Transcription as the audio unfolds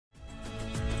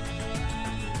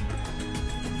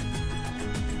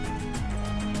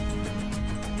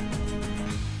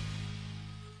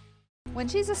When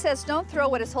Jesus says, don't throw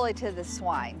what is holy to the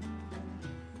swine,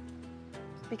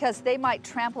 because they might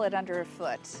trample it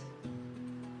underfoot,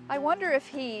 I wonder if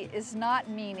he is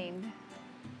not meaning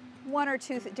one or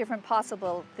two different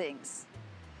possible things.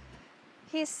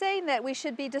 He's saying that we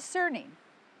should be discerning.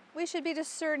 We should be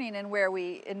discerning in where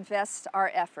we invest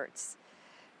our efforts.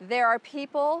 There are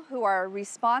people who are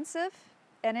responsive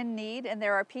and in need, and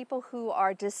there are people who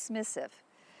are dismissive.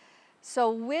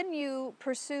 So when you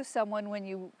pursue someone, when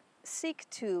you seek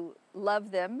to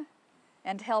love them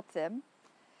and help them,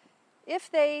 if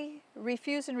they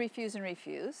refuse and refuse and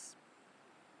refuse,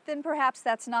 then perhaps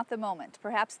that's not the moment.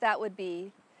 Perhaps that would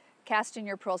be casting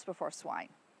your pearls before swine.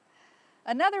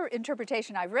 Another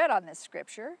interpretation I've read on this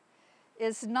scripture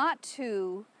is not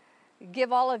to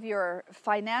give all of your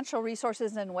financial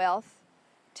resources and wealth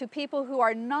to people who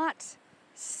are not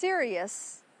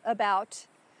serious about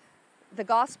the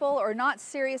gospel or not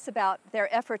serious about their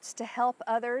efforts to help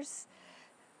others.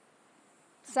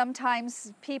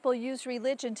 Sometimes people use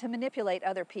religion to manipulate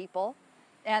other people,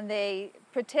 and they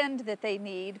pretend that they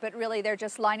need, but really they're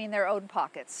just lining their own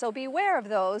pockets. So beware of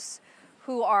those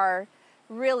who are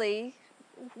really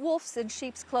wolves in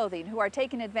sheep's clothing, who are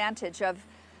taking advantage of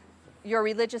your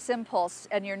religious impulse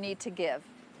and your need to give.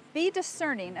 Be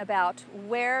discerning about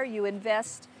where you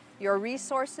invest your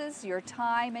resources, your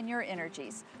time, and your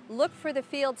energies. Look for the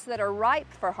fields that are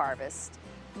ripe for harvest,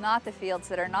 not the fields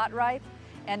that are not ripe,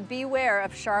 and beware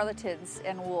of charlatans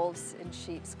and wolves in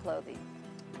sheep's clothing.